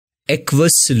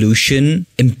aqueous solution,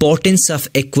 importance of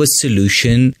aqueous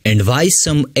solution, and why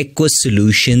some aqueous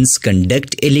solutions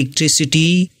conduct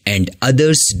electricity and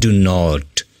others do not.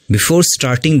 Before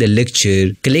starting the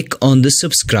lecture, click on the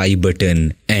subscribe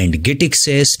button and get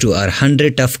access to our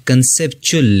 100 of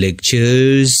conceptual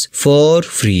lectures for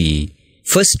free.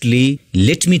 Firstly,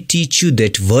 let me teach you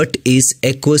that what is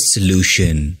aqueous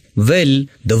solution. Well,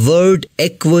 the word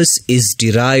aqueous is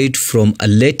derived from a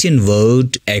Latin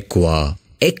word aqua.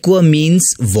 Aqua means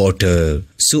water,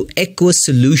 so aqueous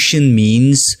solution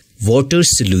means water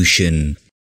solution.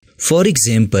 For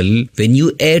example, when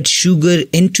you add sugar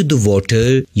into the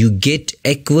water, you get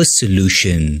aqueous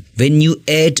solution. When you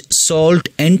add salt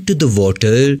into the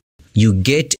water, you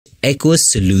get aqueous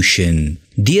solution.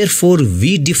 Therefore,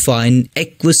 we define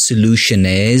aqueous solution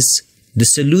as the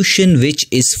solution which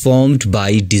is formed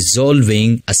by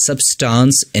dissolving a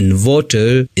substance in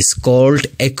water is called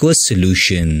aqueous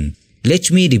solution.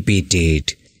 Let me repeat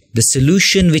it. The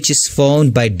solution which is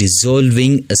formed by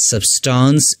dissolving a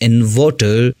substance in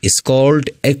water is called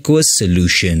aqueous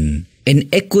solution. In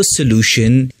aqueous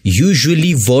solution,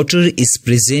 usually water is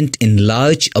present in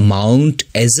large amount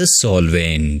as a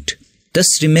solvent.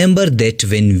 Thus remember that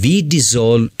when we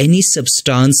dissolve any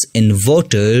substance in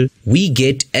water, we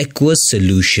get aqueous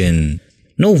solution.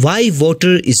 Now, why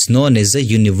water is known as a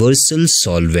universal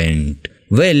solvent?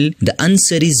 Well, the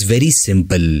answer is very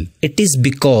simple. It is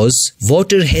because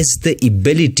water has the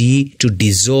ability to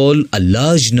dissolve a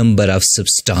large number of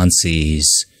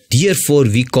substances. Therefore,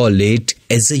 we call it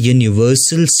as a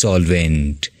universal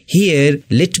solvent. Here,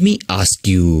 let me ask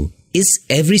you, is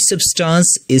every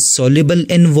substance is soluble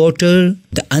in water?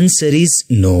 The answer is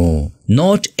no.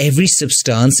 Not every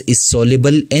substance is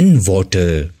soluble in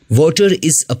water. Water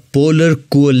is a polar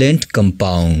covalent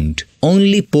compound.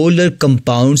 Only polar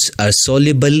compounds are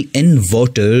soluble in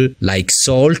water like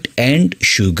salt and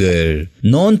sugar.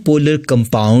 Non-polar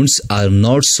compounds are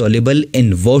not soluble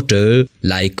in water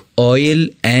like oil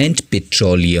and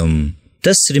petroleum.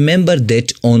 Thus remember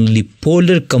that only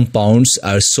polar compounds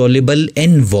are soluble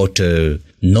in water.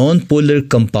 Non-polar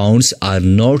compounds are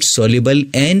not soluble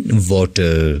in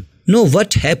water. Now,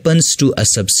 what happens to a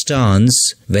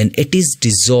substance when it is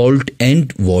dissolved in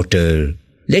water?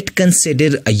 Let's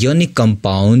consider ionic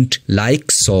compound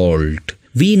like salt.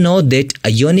 We know that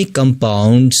ionic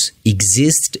compounds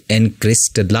exist in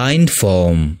crystalline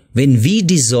form. When we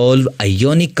dissolve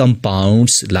ionic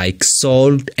compounds like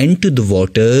salt into the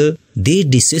water, they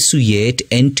dissociate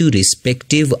into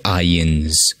respective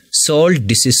ions. Salt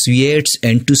dissociates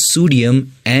into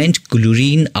sodium and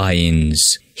chlorine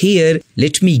ions. Here,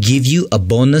 let me give you a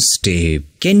bonus tip.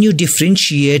 Can you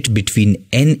differentiate between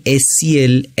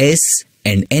NaClS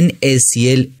and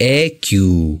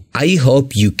NaClAq? I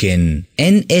hope you can.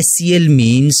 NaCl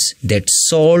means that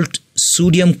salt,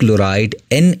 sodium chloride,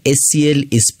 NaCl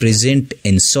is present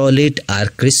in solid or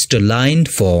crystalline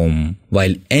form,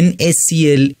 while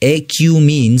NaClAq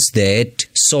means that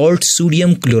salt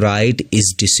sodium chloride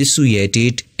is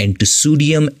dissociated into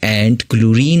sodium and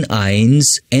chlorine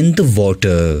ions in the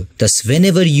water. Thus,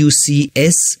 whenever you see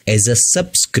S as a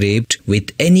subscript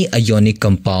with any ionic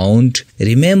compound,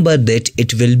 remember that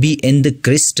it will be in the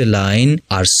crystalline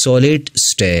or solid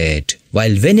state.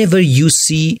 While whenever you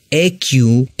see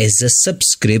AQ as a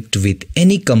subscript with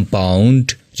any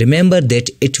compound, remember that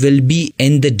it will be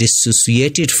in the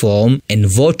dissociated form in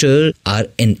water or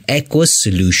in aqueous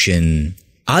solution.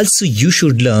 Also, you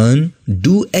should learn,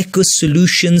 do aqueous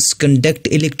solutions conduct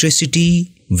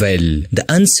electricity? Well, the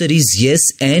answer is yes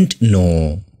and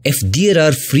no. If there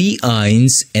are free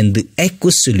ions in the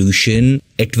aqueous solution,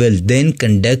 it will then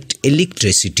conduct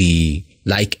electricity.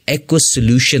 Like aqueous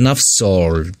solution of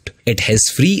salt, it has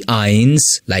free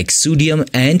ions like sodium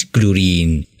and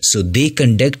chlorine, so they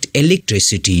conduct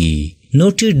electricity.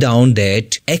 Note it down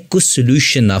that aqueous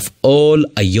solution of all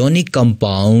ionic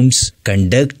compounds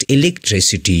conduct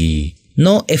electricity.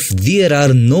 Now, if there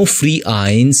are no free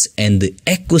ions in the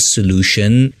aqueous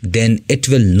solution, then it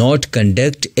will not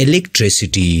conduct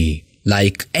electricity.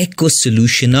 Like aqueous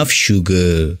solution of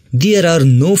sugar, there are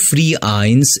no free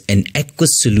ions in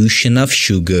aqueous solution of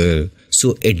sugar,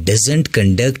 so it doesn't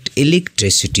conduct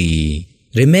electricity.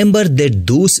 Remember that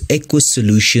those aqueous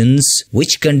solutions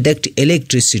which conduct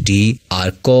electricity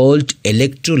are called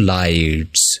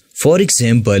electrolytes. For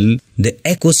example, the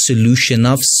aqueous solution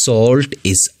of salt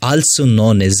is also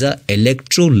known as an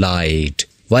electrolyte,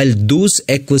 while those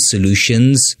aqueous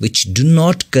solutions which do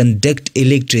not conduct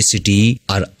electricity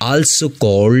are also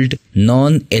called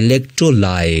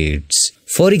non-electrolytes.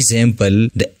 For example,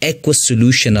 the aqueous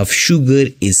solution of sugar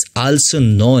is also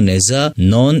known as a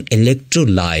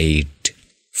non-electrolyte.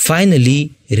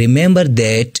 Finally, remember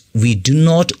that we do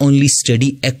not only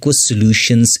study aqueous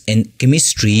solutions in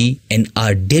chemistry. In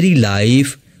our daily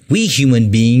life, we human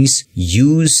beings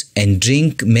use and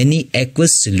drink many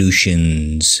aqueous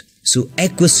solutions. So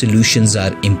aqueous solutions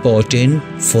are important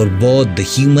for both the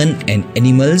human and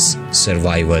animals'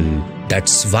 survival.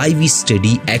 That's why we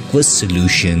study aqueous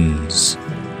solutions.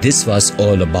 This was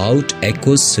all about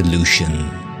aqueous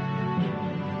solution.